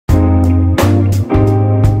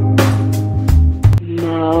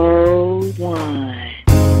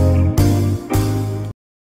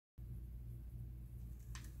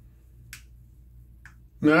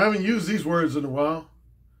Now, I haven't used these words in a while.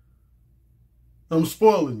 I'm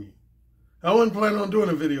spoiling you. I wasn't planning on doing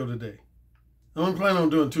a video today. I wasn't planning on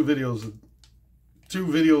doing two videos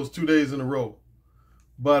 2 days in a row.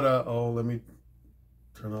 But, let me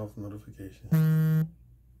turn off notifications.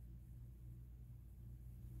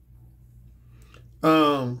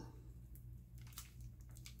 And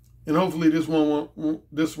hopefully this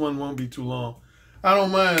one won't be too long. I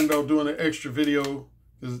don't mind though doing an extra video,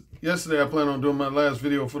 because yesterday I planned on doing my last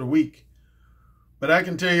video for the week. But I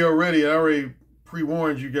can tell you already, I already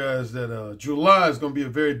pre-warned you guys that July is going to be a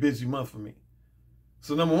very busy month for me.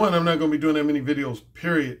 So number one, I'm not going to be doing that many videos,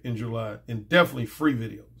 period, in July, and definitely free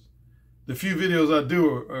videos. The few videos I do,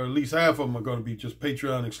 or at least half of them, are going to be just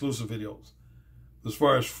Patreon exclusive videos. As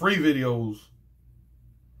far as free videos,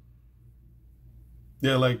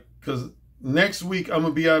 yeah, like, because next week I'm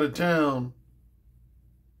going to be out of town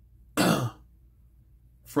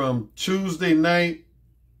from Tuesday night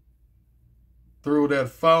through that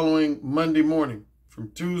following Monday morning. From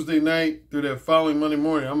Tuesday night through that following Monday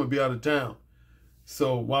morning, I'm going to be out of town.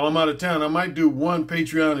 So while I'm out of town, I might do one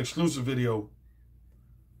Patreon exclusive video,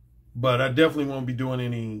 but I definitely won't be doing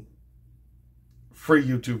any free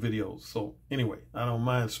YouTube videos. So anyway, I don't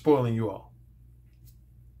mind spoiling you all.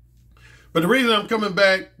 But the reason I'm coming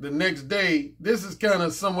back the next day, this is kind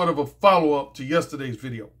of somewhat of a follow-up to yesterday's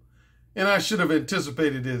video. And I should have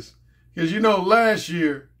anticipated this. Because, you know, last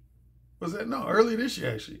year, early this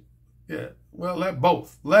year, actually. Yeah, well,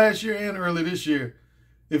 both. Last year and early this year,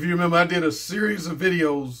 if you remember, I did a series of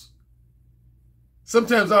videos.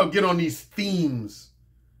 Sometimes I'll get on these themes.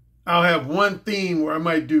 I'll have one theme where I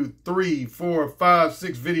might do 3, 4, 5,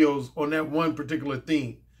 6 videos on that one particular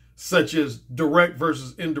theme, such as direct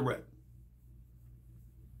versus indirect.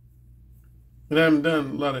 And I haven't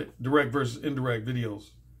done a lot of direct versus indirect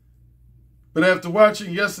videos. But after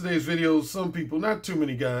watching yesterday's videos, some people, not too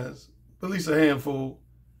many guys, but at least a handful,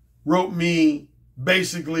 wrote me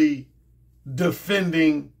basically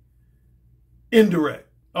defending indirect.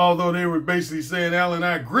 Although they were basically saying, Alan,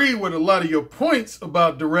 I agree with a lot of your points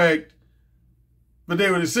about direct, but they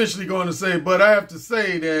were essentially going to say, but I have to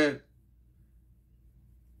say that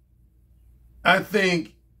I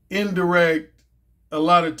think indirect a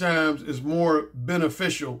lot of times is more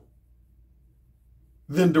beneficial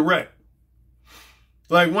than direct.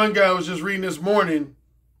 Like one guy I was just reading this morning,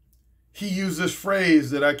 he used this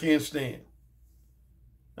phrase that I can't stand.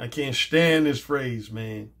 I can't stand this phrase,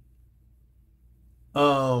 man.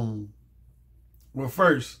 Well,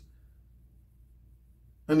 first,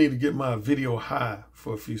 I need to get my video high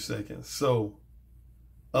for a few seconds. So,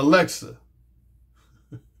 Alexa,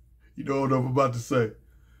 you know what I'm about to say.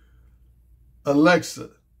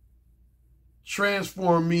 Alexa,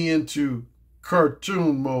 transform me into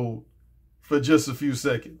cartoon mode for just a few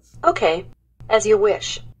seconds. Okay, as you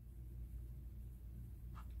wish.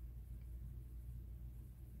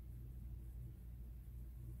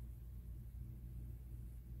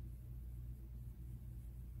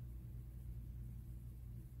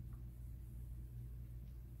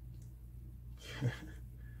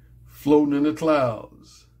 Floating in the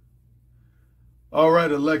clouds. All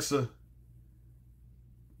right, Alexa,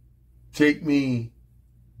 take me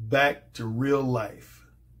back to real life,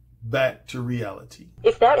 back to reality.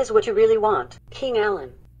 If that is what you really want, King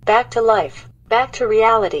Alan, back to life, back to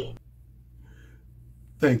reality.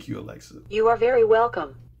 Thank you, Alexa. You are very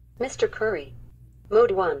welcome, Mr. Currie. Mode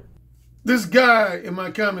 1. This guy in my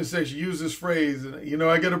comment section used this phrase, and you know,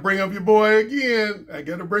 I got to bring up your boy again. I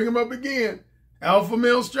got to bring him up again. Alpha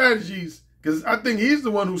male strategies, because I think he's the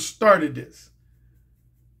one who started this.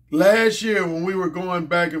 Last year, when we were going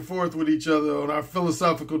back and forth with each other on our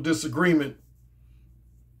philosophical disagreement,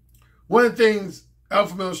 one of the things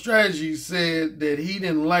Alpha Male Strategies said that he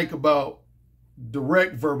didn't like about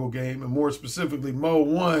direct verbal game, and more specifically Mode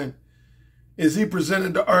 1, is he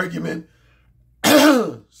presented the argument,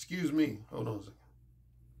 excuse me, hold on a second.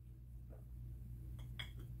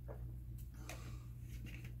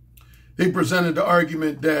 He presented the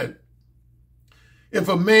argument that if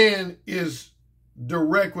a man is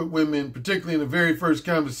direct with women, particularly in the very first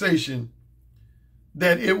conversation,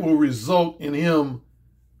 that it will result in him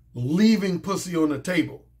leaving pussy on the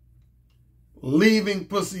table. Leaving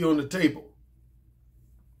pussy on the table.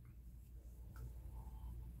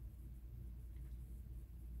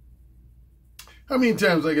 How many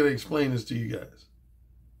times I got to explain this to you guys?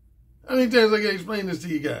 How many times I got to explain this to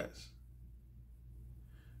you guys?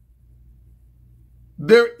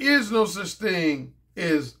 There is no such thing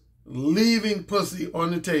as leaving pussy on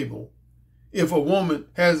the table if a woman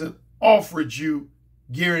hasn't offered you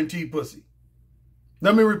guaranteed pussy.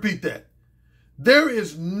 Let me repeat that. There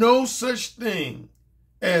is no such thing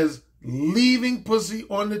as leaving pussy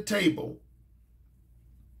on the table,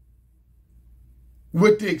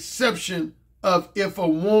 with the exception of if a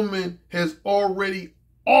woman has already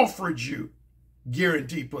offered you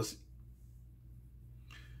guaranteed pussy.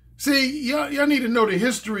 See, y'all need to know the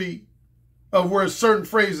history of where certain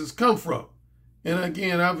phrases come from. And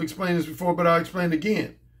again, I've explained this before, but I'll explain it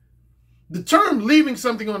again. The term leaving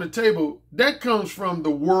something on the table, that comes from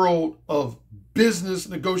the world of business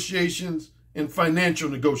negotiations and financial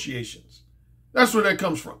negotiations. That's where that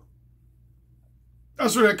comes from.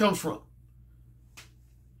 That's where that comes from.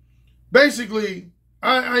 Basically,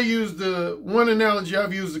 I use the one analogy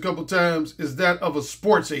I've used a couple times is that of a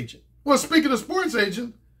sports agent. Well, speaking of sports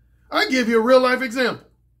agent, I give you a real life example.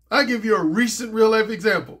 I give you a recent real life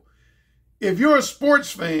example. If you're a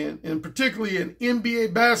sports fan, and particularly an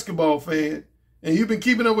NBA basketball fan, and you've been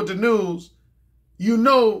keeping up with the news, you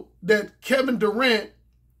know that Kevin Durant,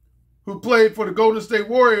 who played for the Golden State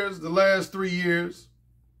Warriors the last 3 years,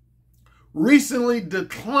 recently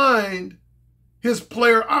declined his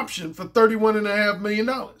player option for $31.5 million.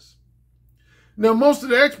 Now, most of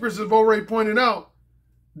the experts have already pointed out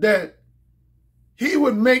that he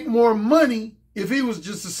would make more money if he was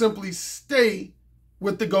just to simply stay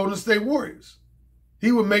with the Golden State Warriors.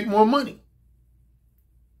 He would make more money.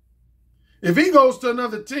 If he goes to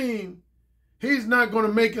another team, he's not going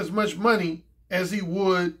to make as much money as he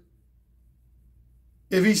would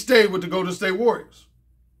if he stayed with the Golden State Warriors.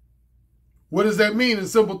 What does that mean in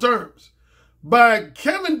simple terms? By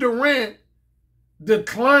Kevin Durant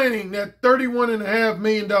declining that $31.5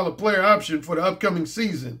 million player option for the upcoming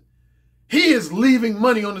season, he is leaving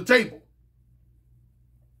money on the table.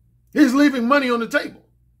 He's leaving money on the table.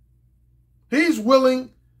 He's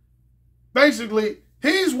willing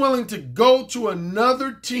to go to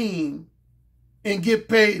another team and get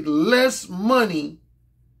paid less money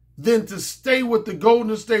than to stay with the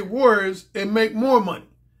Golden State Warriors and make more money.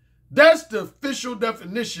 That's the official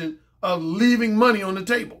definition of leaving money on the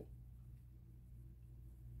table.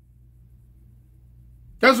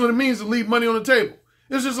 That's what it means to leave money on the table.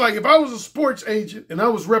 It's just like if I was a sports agent and I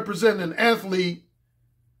was representing an athlete,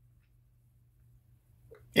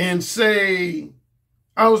 and say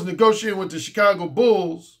I was negotiating with the Chicago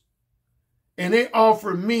Bulls and they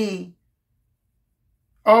offered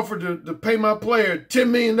to pay my player $10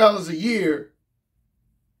 million a year,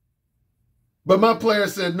 but my player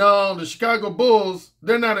said, no, the Chicago Bulls,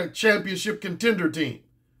 they're not a championship contender team.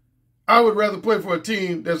 I would rather play for a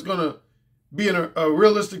team that's going to be in a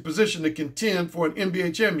realistic position to contend for an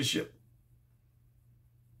NBA championship.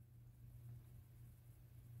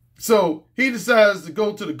 So he decides to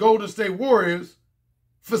go to the Golden State Warriors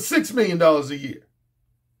for $6 million a year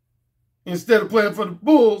instead of playing for the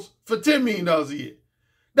Bulls for $10 million a year.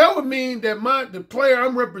 That would mean that the player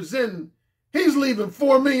I'm representing, he's leaving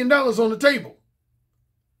 $4 million on the table.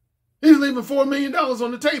 He's leaving $4 million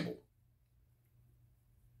on the table.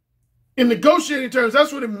 In negotiating terms,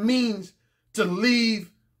 that's what it means to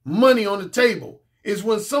leave money on the table, is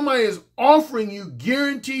when somebody is offering you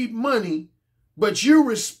guaranteed money, but you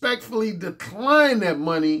respectfully decline that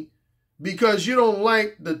money because you don't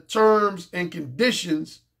like the terms and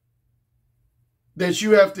conditions that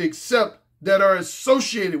you have to accept that are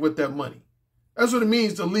associated with that money. That's what it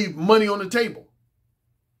means to leave money on the table.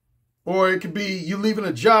 Or it could be you leaving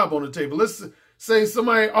a job on the table. Let's say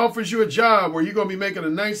somebody offers you a job where you're going to be making a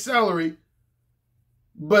nice salary,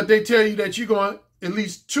 but they tell you that you're going to, at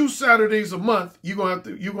least 2 Saturdays a month, you're going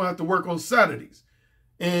to have to work on Saturdays.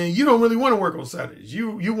 And you don't really want to work on Saturdays.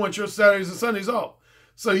 You want your Saturdays and Sundays off.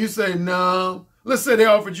 So you say, no. Let's say they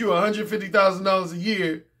offered you $150,000 a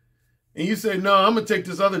year. And you say, no, I'm going to take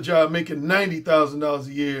this other job making $90,000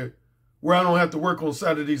 a year where I don't have to work on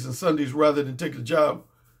Saturdays and Sundays rather than take a job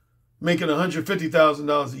making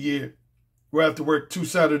 $150,000 a year where I have to work 2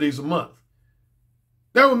 Saturdays a month.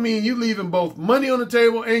 That would mean you leaving both money on the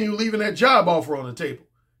table and you leaving that job offer on the table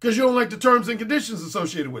because you don't like the terms and conditions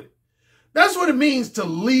associated with it. That's what it means to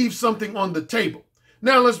leave something on the table.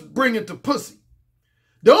 Now let's bring it to pussy.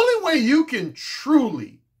 The only way you can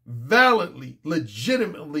truly, validly,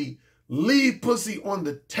 legitimately leave pussy on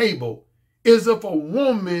the table is if a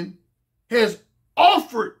woman has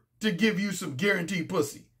offered to give you some guaranteed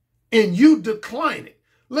pussy and you decline it.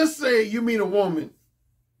 Let's say you meet a woman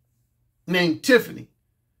named Tiffany.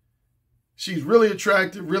 She's really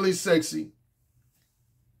attractive, really sexy.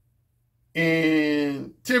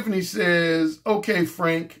 And Tiffany says, okay,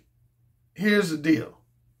 Frank, here's the deal.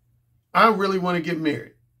 I really want to get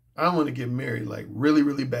married. I want to get married like really,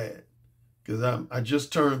 really bad. Because I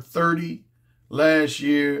just turned 30 last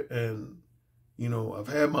year and, you know, I've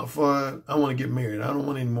had my fun. I want to get married. I don't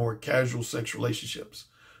want any more casual sex relationships.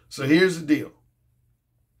 So here's the deal.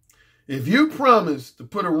 If you promise to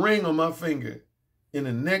put a ring on my finger in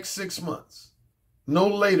the next 6 months, no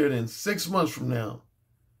later than 6 months from now,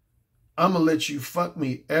 I'm going to let you fuck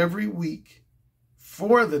me every week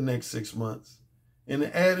for the next 6 months. And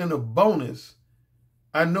to add in a bonus,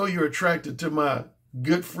 I know you're attracted to my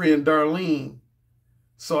good friend Darlene,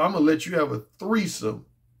 so I'm going to let you have a threesome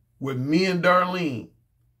with me and Darlene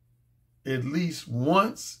at least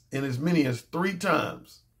once and as many as 3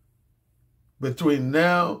 times between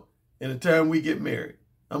now and the time we get married.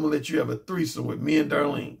 I'm going to let you have a threesome with me and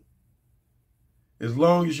Darlene, as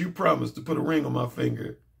long as you promise to put a ring on my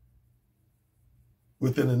finger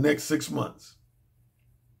within the next 6 months.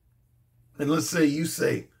 And let's say you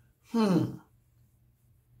say,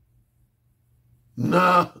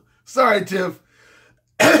 nah, sorry, Tiff.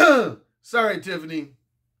 Sorry, Tiffany.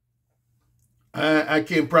 I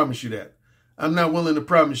can't promise you that. I'm not willing to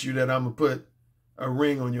promise you that I'm going to put a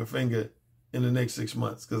ring on your finger in the next 6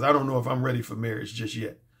 months, because I don't know if I'm ready for marriage just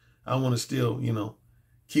yet. I want to still,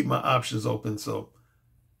 keep my options open. So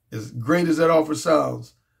as great as that offer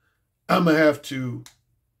sounds, I'm going to have to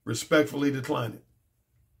respectfully decline it.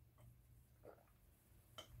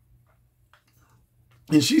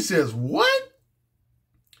 And she says, what?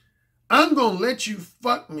 I'm going to let you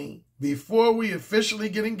fuck me before we officially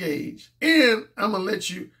get engaged. And I'm going to let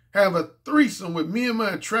you have a threesome with me and my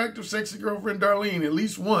attractive, sexy girlfriend, Darlene, at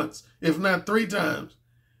least once, if not 3 times.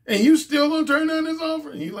 And you still going to turn down this offer?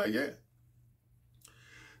 And he's like, yeah.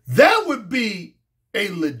 That would be a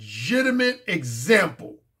legitimate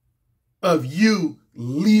example of you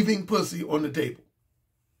leaving pussy on the table.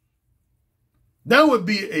 That would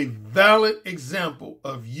be a valid example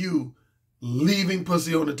of you leaving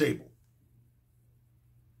pussy on the table.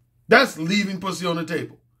 That's leaving pussy on the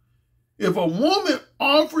table. If a woman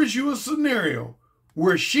offers you a scenario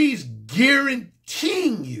where she's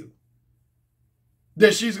guaranteeing you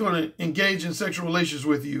that she's going to engage in sexual relations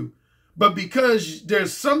with you, but because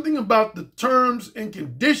there's something about the terms and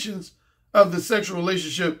conditions of the sexual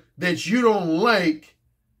relationship that you don't like,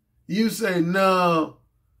 you say, no,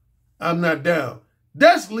 I'm not down.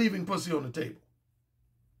 That's leaving pussy on the table.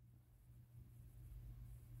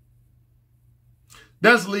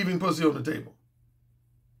 That's leaving pussy on the table.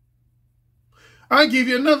 I'll give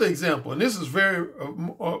you another example, and this is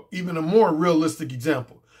even a more realistic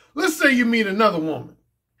example. Let's say you meet another woman,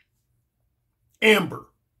 Amber.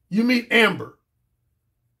 You meet Amber,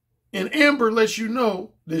 and Amber lets you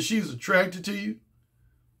know that she's attracted to you,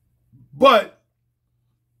 but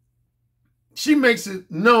she makes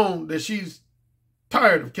it known that she's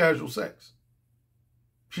tired of casual sex.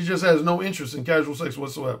 She just has no interest in casual sex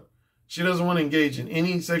whatsoever. She doesn't want to engage in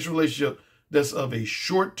any sexual relationship that's of a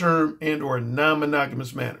short-term and or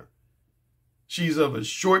non-monogamous manner. She's of a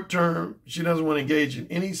short-term. She doesn't want to engage in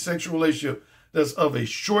any sexual relationship that's of a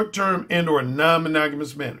short-term and or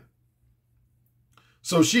non-monogamous manner.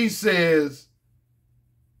 So she says,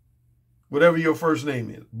 whatever your first name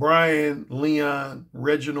is, Brian, Leon,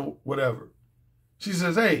 Reginald, whatever. She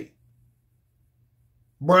says, hey,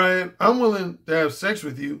 Brian, I'm willing to have sex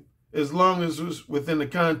with you as long as it's within the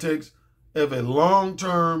context of a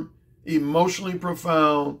long-term, emotionally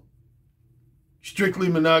profound, strictly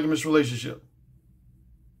monogamous relationship.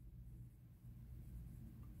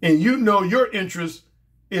 And you know your interest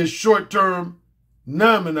is short-term,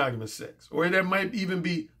 non-monogamous sex, or that might even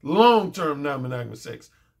be long-term non-monogamous sex,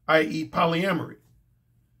 i.e. polyamory.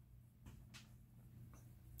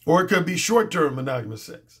 Or it could be short-term monogamous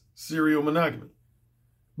sex, serial monogamy.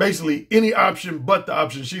 Basically, any option but the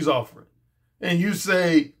option she's offering. And you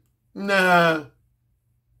say, nah,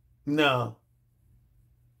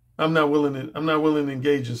 I'm not willing to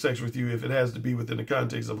engage in sex with you if it has to be within the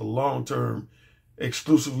context of a long-term,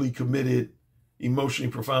 exclusively committed,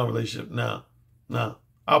 emotionally profound relationship. Nah,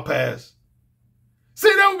 I'll pass.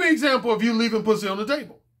 See, that would be an example of you leaving pussy on the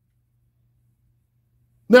table.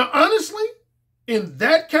 Now, honestly, in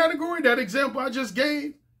that category, that example I just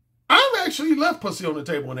gave, I've actually left pussy on the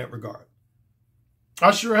table in that regard.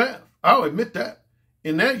 I sure have. I'll admit that.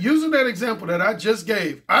 In that, using that example that I just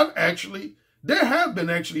gave, there have been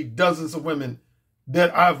actually dozens of women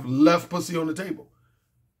that I've left pussy on the table.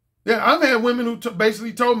 Yeah, I've had women who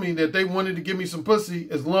basically told me that they wanted to give me some pussy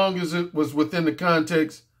as long as it was within the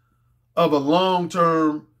context of a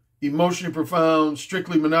long-term, emotionally profound,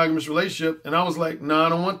 strictly monogamous relationship. And I was like, no, I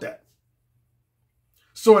don't want that.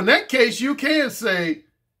 So in that case, you can say,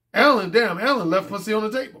 Alan left pussy on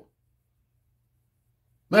the table.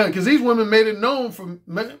 Man, because these women made it known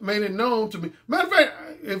to me. Matter of fact,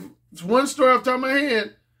 if it's one story off the top of my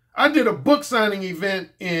head, I did a book signing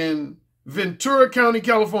event in Ventura County,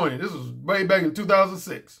 California. This was way back in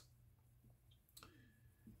 2006.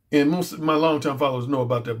 And most of my longtime followers know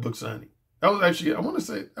about that book signing. That was actually, I want to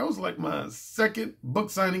say, that was like my second book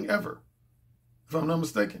signing ever, if I'm not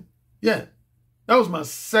mistaken. Yeah, that was my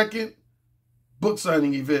second book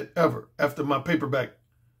signing event ever after my paperback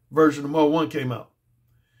version of Mo 1 came out.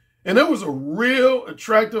 And there was a real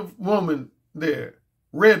attractive woman there,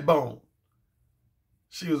 Redbone.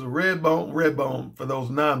 She was a Redbone, for those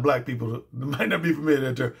non-black people that might not be familiar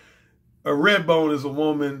with that term. A Redbone is a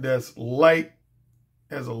woman that's light,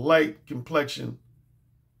 has a light complexion,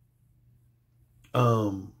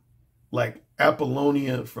 like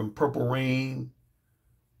Apollonia from Purple Rain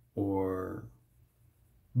or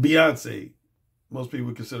Beyonce. Most people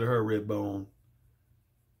would consider her a Redbone.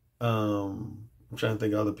 I'm trying to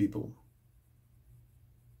think of other people.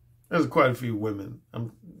 There's quite a few women.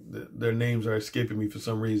 Their names are escaping me for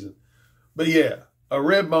some reason. But yeah, a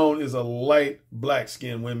Redbone is a light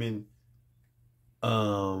black-skinned woman,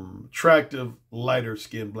 attractive,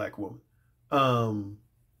 lighter-skinned black woman.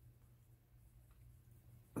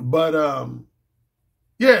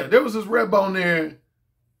 Yeah, there was this Redbone there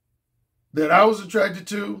that I was attracted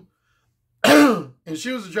to, and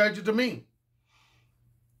she was attracted to me.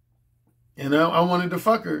 And I wanted to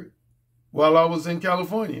fuck her while I was in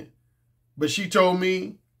California. But she told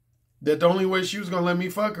me that the only way she was going to let me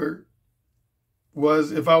fuck her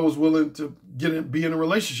was if I was willing to be in a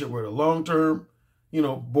relationship with her, long-term,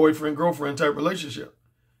 boyfriend, girlfriend type relationship.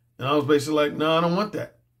 And I was basically like, no, I don't want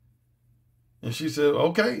that. And she said,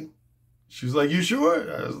 okay. She was like, you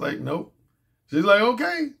sure? I was like, nope. She's like,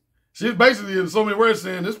 okay. She was basically in so many words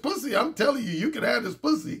saying, this pussy, I'm telling you, you can have this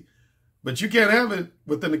pussy, but you can't have it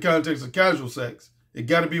within the context of casual sex. It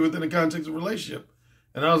got to be within the context of a relationship.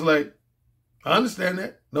 And I was like, I understand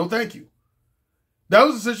that. No, thank you. That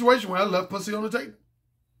was a situation where I left pussy on the table.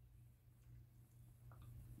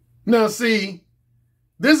 Now, see,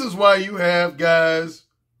 this is why you have guys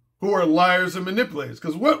who are liars and manipulators.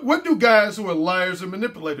 Because what do guys who are liars and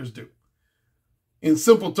manipulators do? In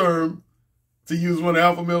simple terms, to use one of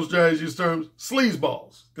Alpha Male Strategy's terms,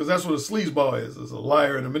 sleazeballs. Because that's what a sleazeball is a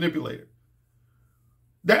liar and a manipulator.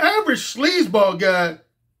 The average sleazeball guy,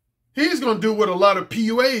 he's going to do what a lot of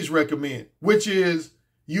PUAs recommend, which is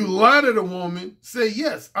you lie to the woman, say,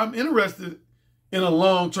 yes, I'm interested in a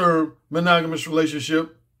long-term monogamous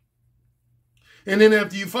relationship. And then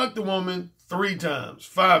after you fuck the woman 3 times,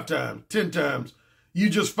 5 times, 10 times, you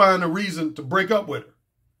just find a reason to break up with her.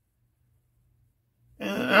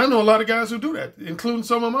 And I know a lot of guys who do that, including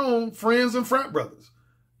some of my own friends and frat brothers.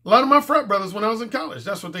 A lot of my frat brothers when I was in college,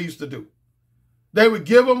 that's what they used to do. They would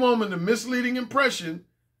give a woman the misleading impression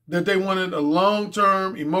that they wanted a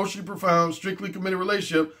long-term, emotionally profound, strictly committed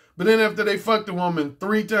relationship. But then after they fucked the woman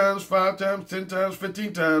 3 times, 5 times, 10 times,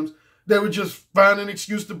 15 times, they would just find an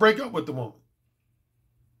excuse to break up with the woman.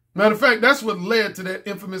 Matter of fact, that's what led to that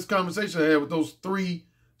infamous conversation I had with those 3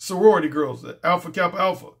 sorority girls, the Alpha Kappa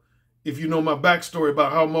Alpha. If you know my backstory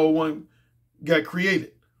about how Mo 1 got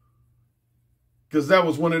created. Because that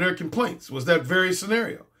was one of their complaints, was that very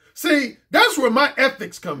scenario. See, that's where my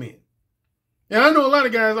ethics come in. And I know a lot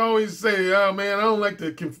of guys always say, oh man, I don't like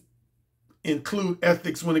to include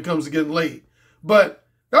ethics when it comes to getting laid. But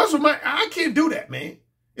that's what I can't do that, man.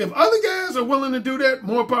 If other guys are willing to do that,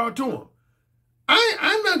 more power to them.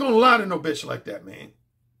 I'm not going to lie to no bitch like that, man.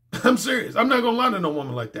 I'm serious. I'm not going to lie to no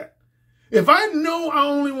woman like that. If I know I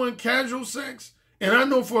only want casual sex, and I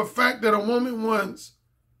know for a fact that a woman wants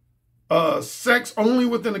sex only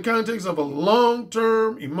within the context of a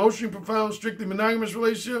long-term, emotionally profound, strictly monogamous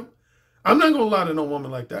relationship, I'm not going to lie to no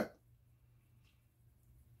woman like that.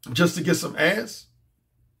 Just to get some ass.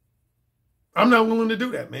 I'm not willing to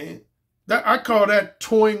do that, man. I call that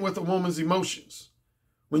toying with a woman's emotions.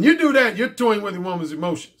 When you do that, you're toying with a woman's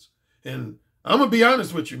emotions. And I'm going to be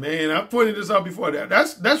honest with you, man. I've pointed this out before.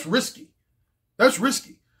 That's risky. That's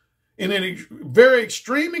risky. In a very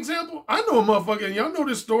extreme example, I know a motherfucker, and y'all know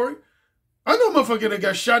this story. I know a motherfucker that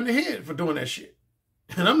got shot in the head for doing that shit.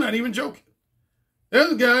 And I'm not even joking.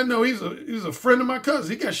 There's a guy I know, he's a friend of my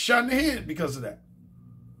cousin. He got shot in the head because of that.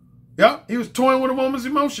 Yep, he was toying with a woman's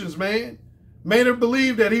emotions, man. Made her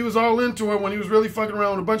believe that he was all into her when he was really fucking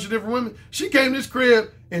around with a bunch of different women. She came to his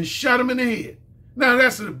crib and shot him in the head. Now,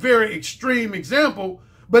 that's a very extreme example,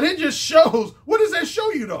 but it just shows, what does that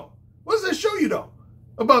show you, though? What does that show you, though,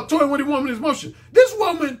 about toying with a woman's emotions? This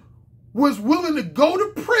woman was willing to go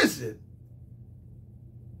to prison.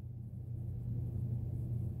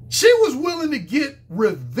 She was willing to get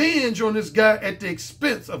revenge on this guy at the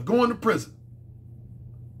expense of going to prison.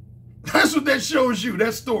 That's what that shows you,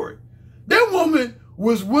 that story. That woman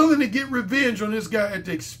was willing to get revenge on this guy at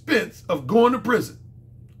the expense of going to prison.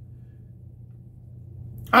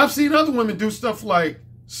 I've seen other women do stuff like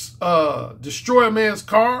destroy a man's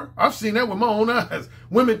car. I've seen that with my own eyes.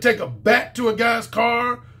 Women take a bat to a guy's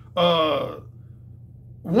car.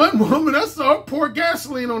 One woman, I saw her pour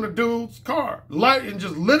gasoline on a dude's car, light and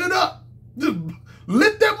just lit it up. Just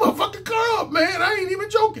lit that motherfucking car up, man. I ain't even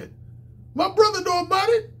joking. My brother know about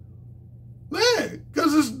it. Man,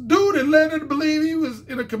 because this dude had led her to believe he was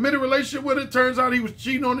in a committed relationship with her. Turns out he was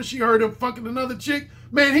cheating on her. She heard him fucking another chick.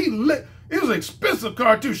 Man, it was an expensive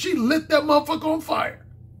car too. She lit that motherfucker on fire.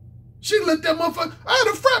 She lit that motherfucker. I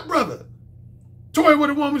had a frat brother. Toy with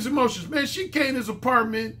a woman's emotions. Man, she came to his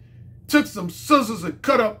apartment, took some scissors and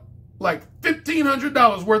cut up like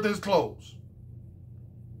 $1,500 worth of his clothes.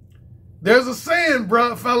 There's a saying,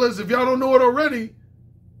 bruh, fellas, if y'all don't know it already,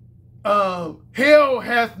 hell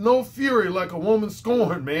hath no fury like a woman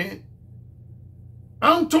scorned, man. I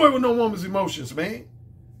don't toy with no woman's emotions, man.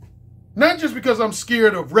 Not just because I'm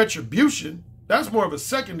scared of retribution. That's more of a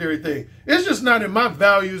secondary thing. It's just not in my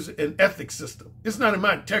values and ethics system. It's not in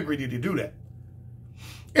my integrity to do that.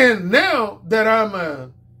 And now that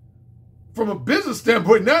I'm from a business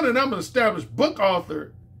standpoint, now that I'm an established book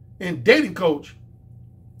author and dating coach,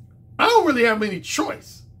 I don't really have any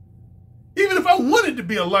choice. Even if I wanted to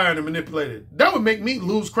be a liar and a manipulator, that would make me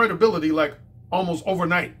lose credibility like almost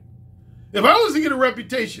overnight. If I was to get a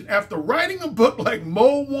reputation after writing a book like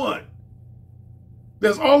Mo 1,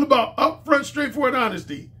 that's all about upfront, straightforward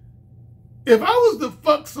honesty, if I was to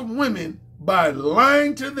fuck some women by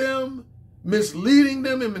lying to them, misleading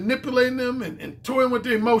them and manipulating them and toying with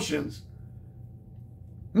their emotions,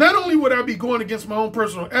 not only would I be going against my own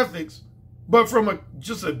personal ethics, but from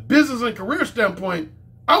just a business and career standpoint,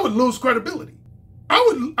 I would lose credibility.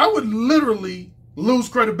 I would literally lose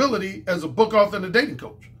credibility as a book author and a dating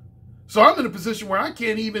coach. So I'm in a position where I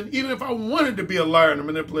can't even if I wanted to be a liar and a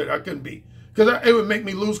manipulator, I couldn't be. Because it would make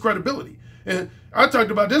me lose credibility. And I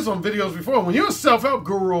talked about this on videos before. When you're a self-help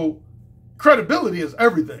guru, credibility is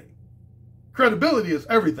everything. Credibility is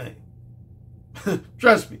everything.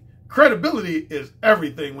 Trust me. Credibility is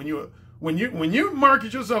everything. When you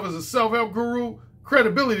market yourself as a self-help guru,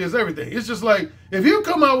 credibility is everything. It's just like if you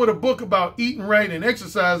come out with a book about eating right and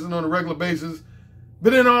exercising on a regular basis,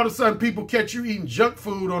 but then all of a sudden people catch you eating junk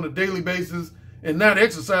food on a daily basis and not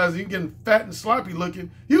exercising, you're getting fat and sloppy looking,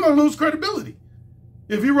 you're going to lose credibility.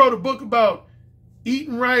 If you wrote a book about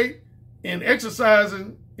eating right and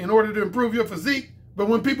exercising in order to improve your physique, but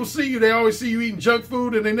when people see you, they always see you eating junk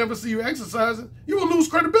food and they never see you exercising, you will lose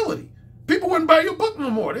credibility. People wouldn't buy your book no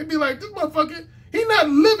more. They'd be like, this motherfucker, he not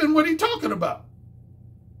living what he talking about.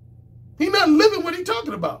 He not living what he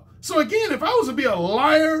talking about. So again, if I was to be a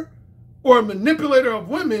liar or a manipulator of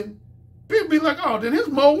women, people be like, oh, then his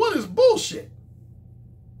Mo 1 is bullshit.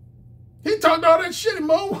 He talked all that shit in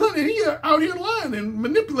Mo 1 and he out here lying and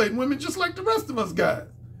manipulating women just like the rest of us guys.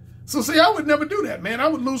 So see, I would never do that, man. I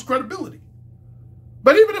would lose credibility.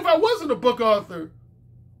 But even if I wasn't a book author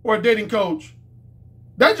or a dating coach,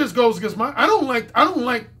 that just goes against I don't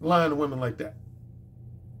like lying to women like that.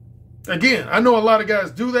 Again, I know a lot of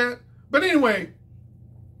guys do that. But anyway,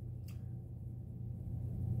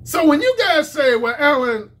 so when you guys say, well,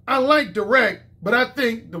 Alan, I like direct, but I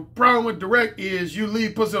think the problem with direct is you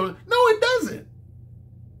leave pussy on. No, it doesn't.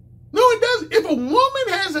 No, it doesn't. If a woman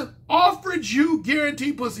hasn't offered you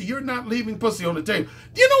guaranteed pussy, you're not leaving pussy on the table.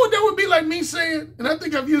 Do you know what that would be like me saying? And I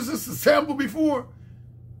think I've used this example before.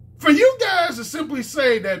 For you guys to simply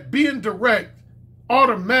say that being direct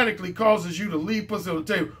automatically causes you to leave pussy on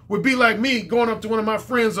the table would be like me going up to one of my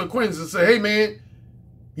friends or acquaintances and say, hey, man,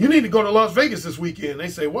 you need to go to Las Vegas this weekend. They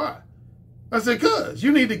say, why? I say, cuz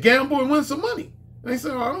you need to gamble and win some money. And they say,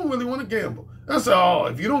 oh, I don't really want to gamble. I say, oh,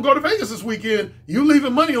 if you don't go to Vegas this weekend, you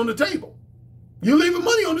leaving money on the table. You leaving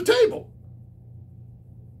money on the table.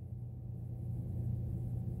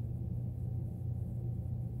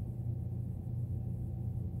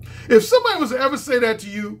 If somebody was to ever say that to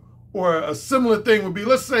you, or a similar thing would be,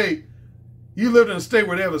 let's say you lived in a state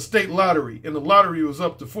where they have a state lottery and the lottery was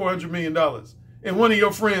up to $400 million. And one of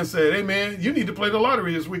your friends said, hey, man, you need to play the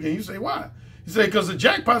lottery this weekend. You say, why? You say, because the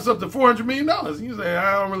jackpot's up to $400 million. And you say,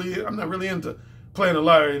 I'm not really into playing the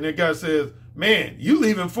lottery. And that guy says, man, you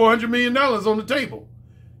leaving $400 million on the table.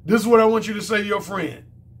 This is what I want you to say to your friend.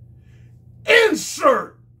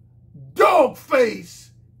 Insert dog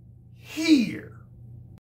face here.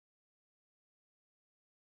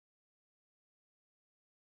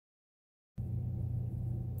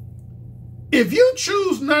 If you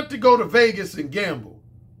choose not to go to Vegas and gamble,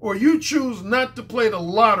 or you choose not to play the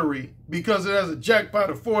lottery because it has a jackpot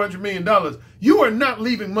of $400 million, you are not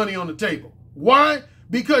leaving money on the table. Why?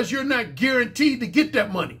 because you're not guaranteed to get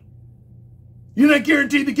that money. You're not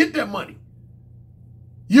guaranteed to get that money.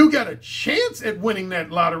 You got a chance at winning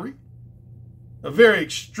that lottery. A very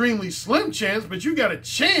extremely slim chance, but you got a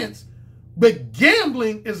chance. But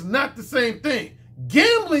gambling is not the same thing.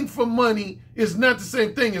 Gambling for money is not the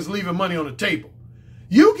same thing as leaving money on the table.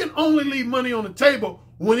 You can only leave money on the table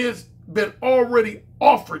when it's been already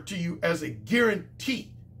offered to you as a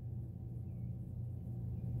guarantee.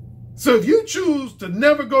 So if you choose to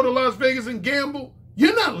never go to Las Vegas and gamble,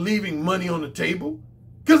 you're not leaving money on the table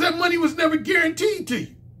because that money was never guaranteed to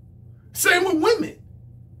you. Same with women.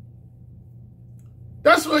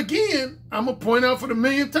 That's what, again, I'm going to point out for the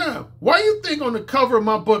millionth time. Why you think on the cover of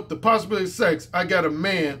my book, The Possibility of Sex, I got a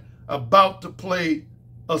man about to play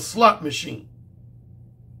a slot machine?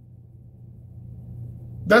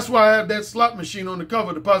 That's why I have that slot machine on the cover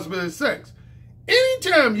of The Possibility of Sex.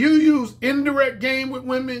 Anytime you use indirect game with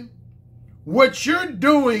women, what you're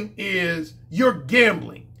doing is you're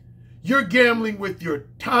gambling. You're gambling with your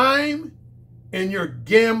time and you're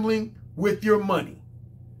gambling with your money.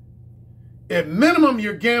 At minimum,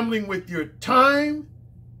 you're gambling with your time,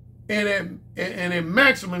 and at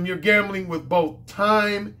maximum, you're gambling with both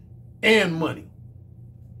time and money.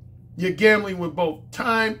 You're gambling with both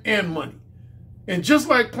time and money. And just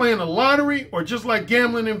like playing a lottery or just like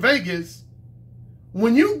gambling in Vegas,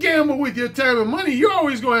 when you gamble with your time and money, you're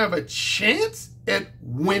always going to have a chance at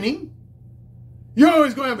winning. You're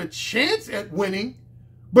always going to have a chance at winning,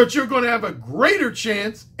 but you're going to have a greater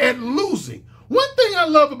chance at losing. One thing I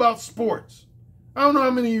love about sports, I don't know how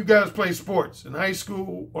many of you guys play sports in high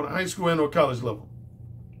school, on a high school and or college level.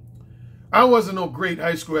 I wasn't no great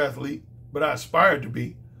high school athlete, but I aspired to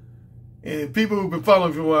be. And people who've been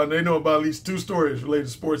following for a while, they know about at least 2 stories related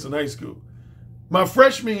to sports in high school. My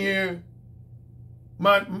freshman year,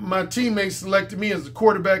 my teammates selected me as the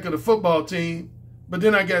quarterback of the football team, but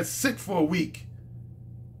then I got sick for a week.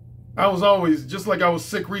 I was always, just like I was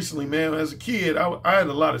sick recently, man. As a kid, I had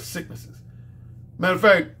a lot of sicknesses. Matter of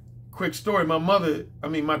fact, quick story, my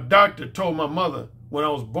doctor told my mother when I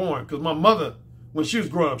was born, because my mother, when she was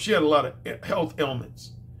growing up, she had a lot of health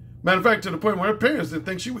ailments. Matter of fact, to the point where her parents didn't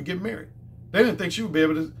think she would get married. They didn't think she would be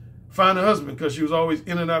able to find a husband because she was always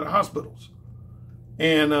in and out of hospitals.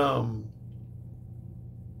 But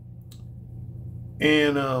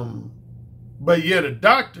yeah, the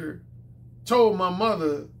doctor told my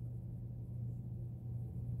mother,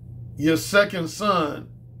 your second son,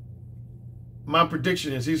 my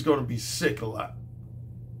prediction is he's going to be sick a lot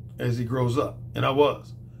as he grows up. And I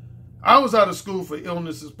was. I was out of school for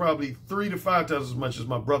illnesses probably 3 to 5 times as much as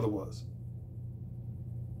my brother was.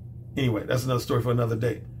 Anyway, that's another story for another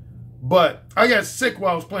day. But I got sick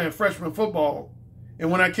while I was playing freshman football.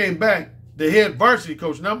 And when I came back, the head varsity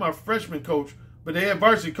coach, not my freshman coach, but the head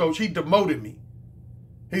varsity coach, he demoted me.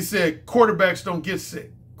 He said, quarterbacks don't get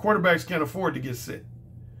sick. Quarterbacks can't afford to get sick.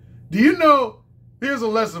 Do you know, here's a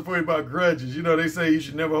lesson for you about grudges. You know, they say you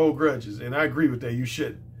should never hold grudges. And I agree with that. You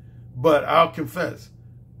shouldn't. But I'll confess,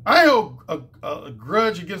 I held a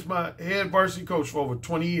grudge against my head varsity coach for over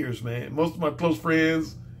 20 years, man. Most of my close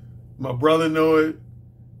friends, my brother know it.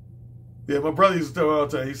 Yeah, my brother used to tell me all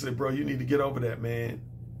the time, he said, bro, you need to get over that, man.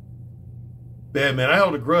 Bad, man. I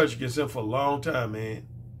held a grudge against him for a long time, man.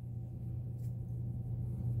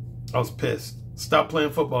 I was pissed. Stopped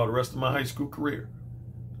playing football the rest of my high school career.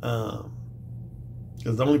 Because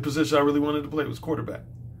the only position I really wanted to play was quarterback.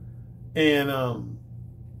 And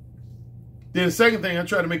then the second thing, I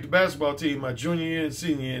tried to make the basketball team my junior year and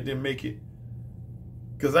senior year and didn't make it.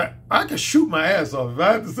 Because I could shoot my ass off. If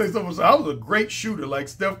I had to say something, I was a great shooter like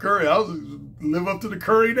Steph Currie. I was live up to the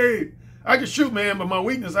Currie name. I could shoot, man, but my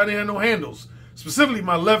weakness, I didn't have no handles. Specifically,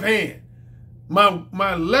 my left hand.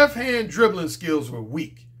 My left hand dribbling skills were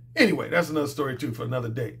weak. Anyway, that's another story, too, for another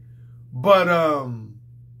day. But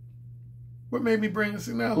what made me bring this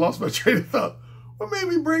in now? I lost my train of thought. What made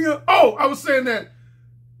me bring up? Oh, I was saying that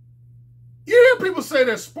you hear people say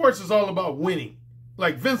that sports is all about winning.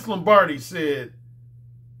 Like Vince Lombardi said,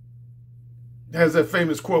 has that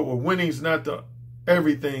famous quote where winning's not the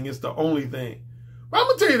everything, it's the only thing. Well, I'm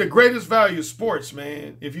going to tell you the greatest value of sports,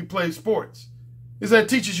 man, if you play sports, is that it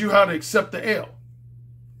teaches you how to accept the L.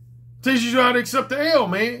 Teaches you how to accept the L,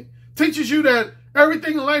 man. Teaches you that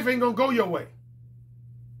everything in life ain't going to go your way.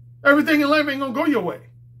 Everything in life ain't going to go your way.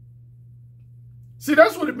 See,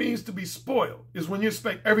 that's what it means to be spoiled, is when you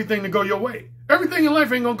expect everything to go your way. Everything in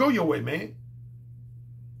life ain't going to go your way, man.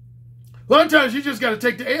 A lot of times you just got to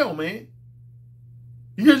take the L, man.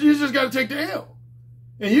 You just got to take the L.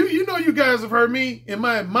 And you know you guys have heard me in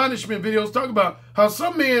my admonishment videos talk about how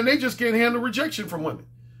some men, they just can't handle rejection from women.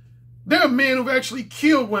 There are men who've actually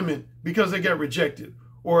killed women because they got rejected.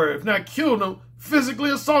 or if not killed them, physically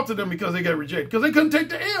assaulted them because they got rejected. Because they couldn't take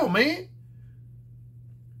the L, man.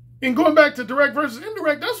 And going back to direct versus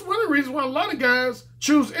indirect, that's one of the reasons why a lot of guys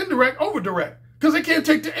choose indirect over direct. Because they can't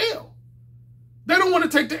take the L. They don't want to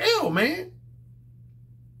take the L, man.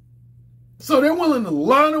 So they're willing to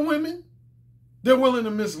lie to women. They're willing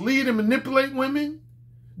to mislead and manipulate women.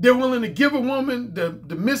 They're willing to give a woman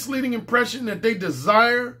the misleading impression that they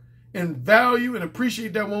desire and value and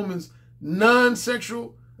appreciate that woman's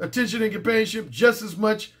non-sexual attention and companionship just as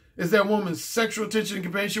much as that woman's sexual attention and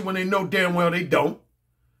companionship when they know damn well they don't.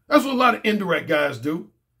 That's what a lot of indirect guys do.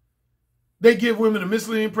 They give women a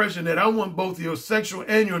misleading impression that I want both your sexual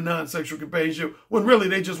and your non-sexual companionship when really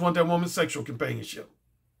they just want that woman's sexual companionship.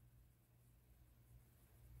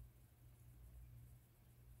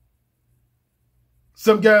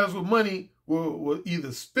 Some guys with money will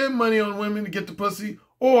either spend money on women to get the pussy,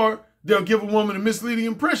 or they'll give a woman a misleading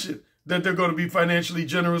impression that they're going to be financially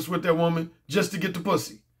generous with that woman just to get the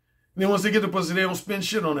pussy. And then once they get the pussy, they don't spend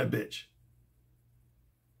shit on that bitch.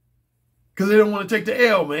 Because they don't want to take the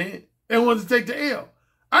L, man. They don't want to take the L.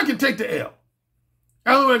 I can take the L.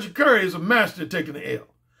 Currie is a master at taking the L.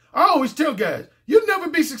 I always tell guys, you'll never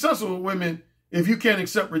be successful with women if you can't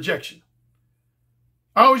accept rejection.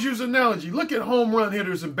 I always use an analogy. Look at home run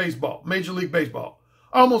hitters in baseball, Major League Baseball.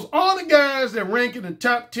 Almost all the guys that rank in the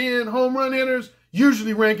top 10 home run hitters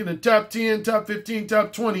usually rank in the top 10, top 15,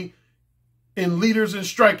 top 20 in leaders and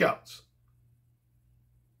strikeouts.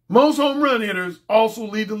 Most home run hitters also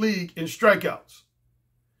lead the league in strikeouts.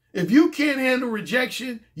 If you can't handle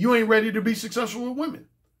rejection, you ain't ready to be successful with women.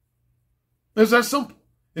 It's that simple.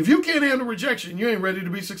 If you can't handle rejection, you ain't ready to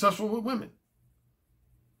be successful with women.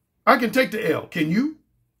 I can take the L. Can you?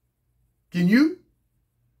 Can you?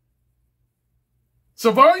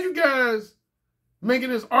 So for all you guys making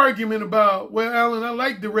this argument about, well, Alan, I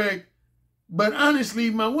like direct, but honestly,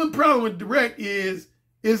 my one problem with direct is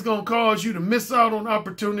it's going to cause you to miss out on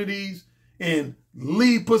opportunities and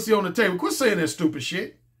leave pussy on the table. Quit saying that stupid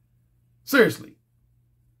shit. Seriously.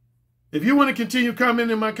 If you want to continue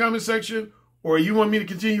commenting in my comment section, or you want me to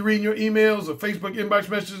continue reading your emails or Facebook inbox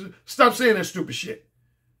messages, stop saying that stupid shit.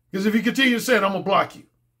 Because if you continue to say it, I'm going to block you.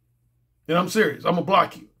 And I'm serious. I'm going to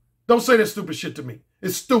block you. Don't say that stupid shit to me.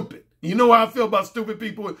 It's stupid. You know how I feel about stupid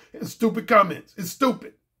people and stupid comments. It's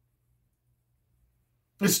stupid.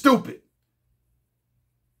 It's stupid.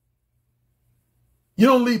 You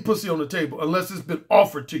don't leave pussy on the table unless it's been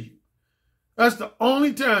offered to you. That's the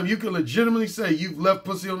only time you can legitimately say you've left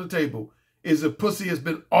pussy on the table, is if pussy has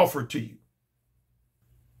been offered to you.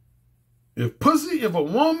 If a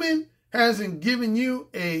woman hasn't given you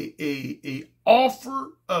a offer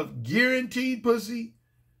of guaranteed pussy,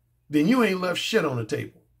 then you ain't left shit on the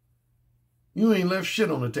table. You ain't left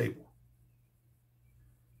shit on the table.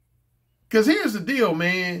 Because here's the deal,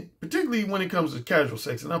 man, particularly when it comes to casual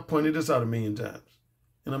sex, and I've pointed this out a million times,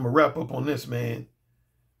 and I'm going to wrap up on this, man.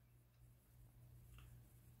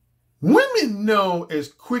 Women know as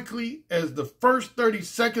quickly as the first 30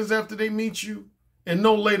 seconds after they meet you, and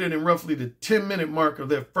no later than roughly the 10-minute mark of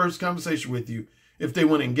their first conversation with you, if they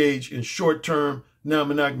want to engage in short-term,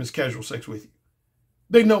 non-monogamous casual sex with you.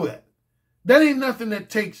 They know that. That ain't nothing that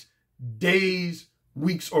takes days,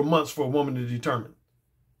 weeks, or months for a woman to determine.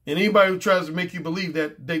 And anybody who tries to make you believe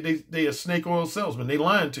that they a snake oil salesman, they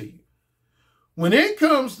lying to you. When it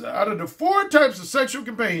comes to, out of the 4 types of sexual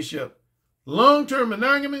companionship, long-term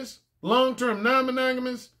monogamous, long-term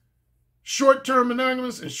non-monogamous, short-term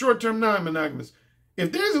monogamous, and short-term non-monogamous,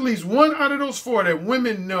 if there's at least one out of those 4 that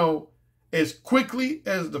women know as quickly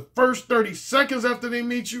as the first 30 seconds after they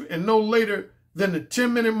meet you and no later than the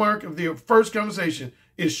 10-minute mark of their first conversation,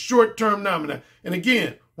 is short-term non-monogamous. And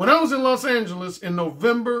again, when I was in Los Angeles in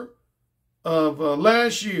November of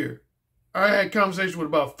last year, I had conversations with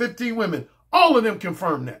about 15 women. All of them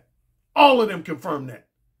confirmed that. All of them confirmed that.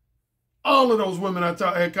 All of those women I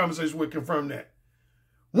had conversations with confirmed that.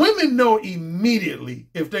 Women know immediately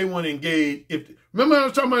if they want to engage. Remember I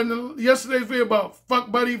was talking about in yesterday's video about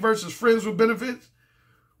fuck buddy versus friends with benefits?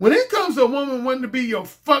 When it comes to a woman wanting to be your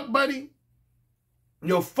fuck buddy,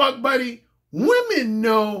 women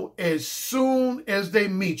know as soon as they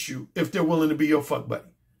meet you if they're willing to be your fuck buddy.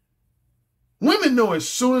 Women know as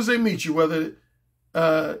soon as they meet you whether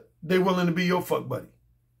they're willing to be your fuck buddy.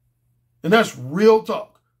 And that's real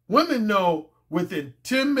talk. Women know within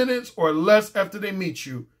 10 minutes or less after they meet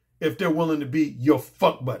you if they're willing to be your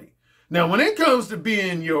fuck buddy. Now, when it comes to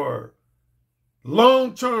being your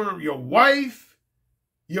long-term, your wife,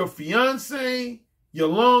 your fiance, your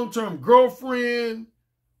long-term girlfriend,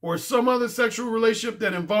 or some other sexual relationship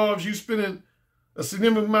that involves you spending a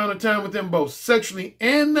significant amount of time with them both sexually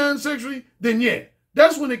and non-sexually, then yeah,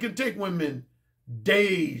 That's when it can take women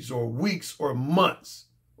days or weeks or months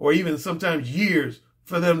or even sometimes years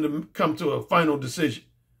for them to come to a final decision.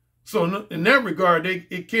 So in that regard,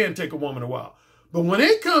 it can take a woman a while. But when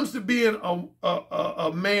it comes to being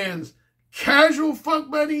a man's casual fuck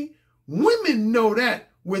buddy, women know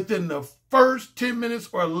that within the first 10 minutes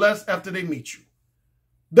or less after they meet you.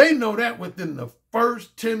 They know that within the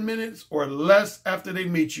first 10 minutes or less after they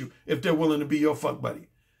meet you if they're willing to be your fuck buddy.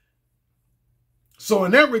 So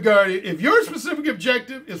in that regard, if your specific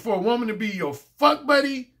objective is for a woman to be your fuck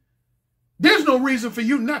buddy, there's no reason for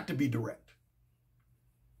you not to be direct.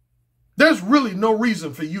 There's really no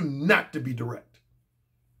reason for you not to be direct.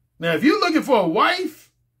 Now, if you're looking for a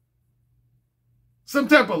wife, some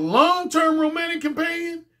type of long-term romantic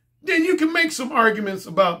companion, then you can make some arguments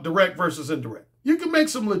about direct versus indirect. You can make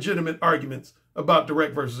some legitimate arguments about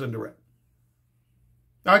direct versus indirect.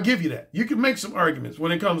 I'll give you that. You can make some arguments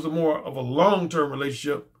when it comes to more of a long-term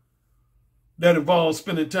relationship that involves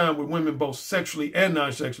spending time with women both sexually and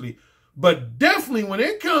non-sexually. But definitely when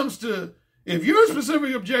it comes to, if your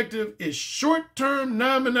specific objective is short-term,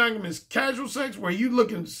 non-monogamous, casual sex, where you're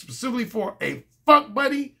looking specifically for a fuck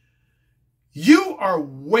buddy, you are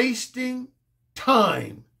wasting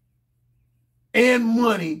time and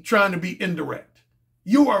money trying to be indirect.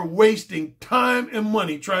 You are wasting time and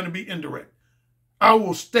money trying to be indirect. I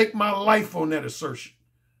will stake my life on that assertion.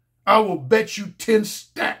 I will bet you 10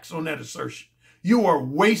 stacks on that assertion. You are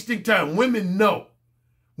wasting time. Women know.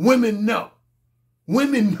 Women know.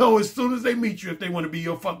 Women know as soon as they meet you if they want to be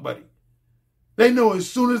your fuck buddy. They know as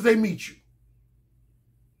soon as they meet you.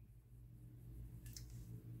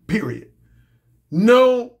 Period.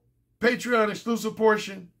 No Patreon exclusive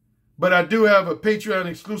portion, but I do have a Patreon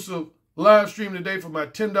exclusive live stream today for my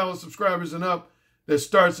 $10 subscribers and up that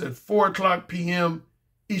starts at 4 o'clock p.m.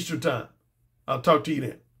 Eastern Time. I'll talk to you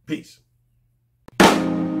then. Peace.